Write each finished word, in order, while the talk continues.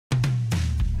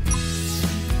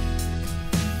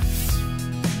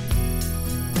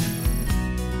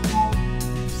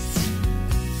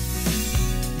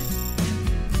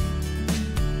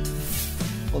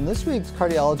this week's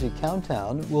Cardiology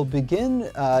Countdown, we'll begin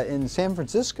in San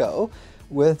Francisco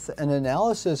with an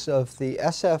analysis of the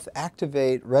SF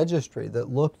Activate registry that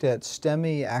looked at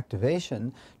STEMI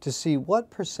activation to see what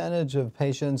percentage of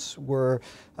patients were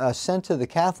sent to the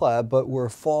cath lab but were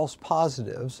false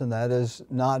positives, and that is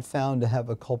not found to have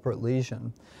a culprit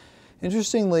lesion.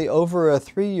 Interestingly, over a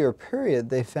 3-year period,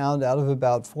 they found out of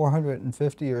about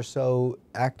 450 or so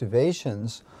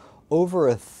activations, over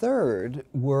a third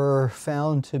were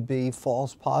found to be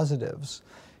false positives.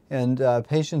 And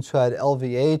patients who had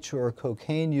LVH or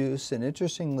cocaine use, and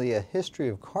interestingly a history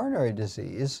of coronary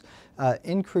disease,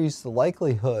 increased the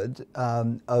likelihood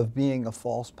of being a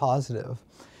false positive.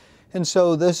 And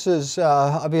so this is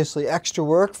obviously extra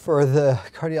work for the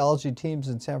cardiology teams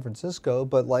in San Francisco,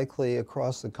 but likely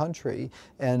across the country,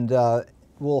 and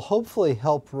will hopefully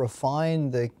help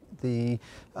refine the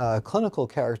clinical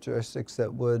characteristics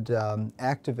that would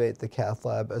activate the cath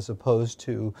lab as opposed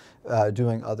to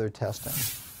doing other testing.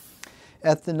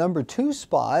 At the number 2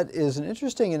 spot is an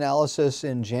interesting analysis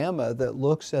in JAMA that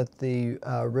looks at the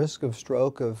risk of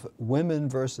stroke of women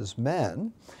versus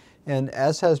men. And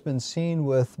as has been seen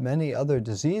with many other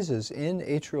diseases, in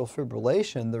atrial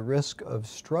fibrillation, the risk of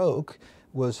stroke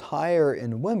was higher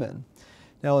in women.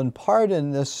 Now, in part in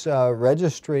this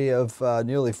registry of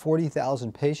nearly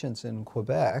 40,000 patients in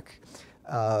Quebec,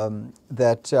 the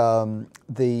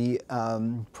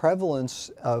prevalence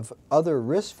of other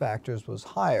risk factors was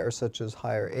higher, such as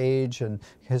higher age and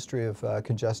history of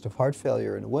congestive heart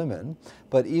failure in women.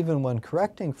 But even when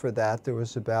correcting for that, there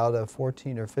was about a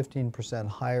 14 or 15%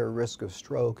 higher risk of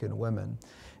stroke in women.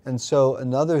 And so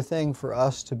another thing for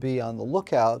us to be on the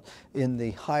lookout in the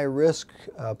high-risk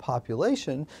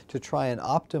population to try and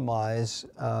optimize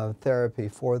therapy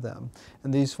for them.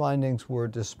 And these findings were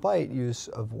despite use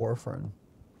of warfarin.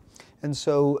 And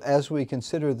so as we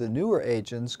consider the newer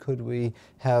agents, could we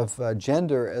have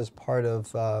gender as part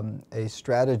of a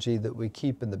strategy that we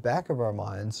keep in the back of our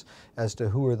minds as to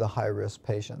who are the high-risk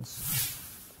patients?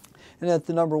 And at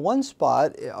the number 1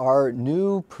 spot are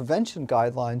new prevention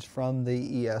guidelines from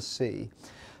the ESC.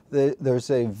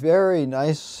 There's a very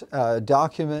nice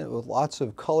document with lots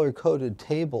of color-coded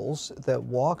tables that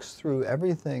walks through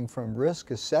everything from risk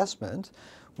assessment,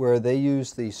 where they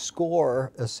use the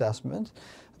SCORE assessment,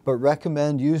 but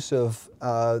recommend use of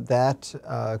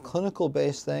that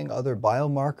clinical-based thing. Other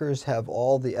biomarkers have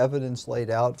all the evidence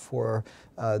laid out for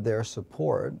their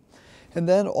support. And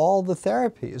then all the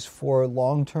therapies for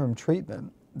long-term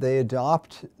treatment. They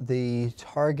adopt the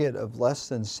target of less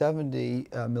than 70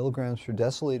 milligrams per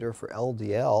deciliter for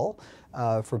LDL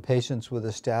for patients with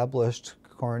established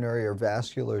coronary or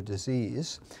vascular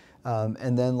disease,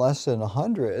 and then less than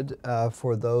 100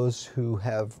 for those who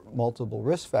have multiple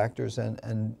risk factors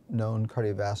and known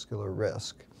cardiovascular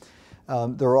risk.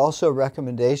 There are also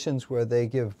recommendations where they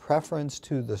give preference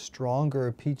to the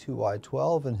stronger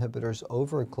P2Y12 inhibitors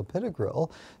over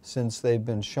clopidogrel, since they've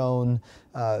been shown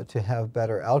to have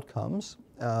better outcomes,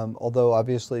 although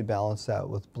obviously balance that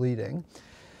with bleeding.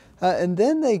 And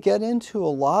then they get into a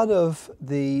lot of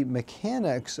the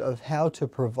mechanics of how to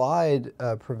provide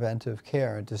preventive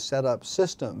care and to set up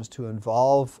systems to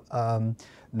involve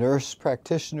nurse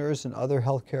practitioners and other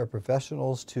healthcare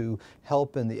professionals to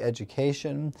help in the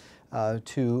education,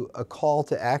 to a call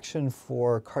to action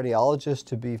for cardiologists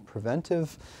to be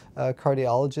preventive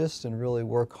cardiologists and really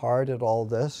work hard at all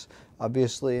this.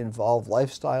 Obviously involve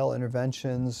lifestyle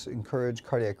interventions, encourage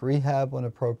cardiac rehab when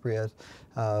appropriate,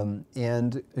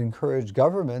 and encourage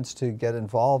governments to get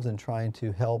involved in trying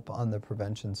to help on the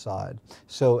prevention side.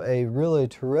 So a really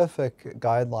terrific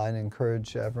guideline.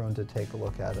 Encourage everyone to take a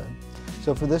look at it.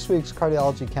 So for this week's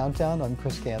Cardiology Countdown, I'm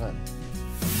Chris Cannon.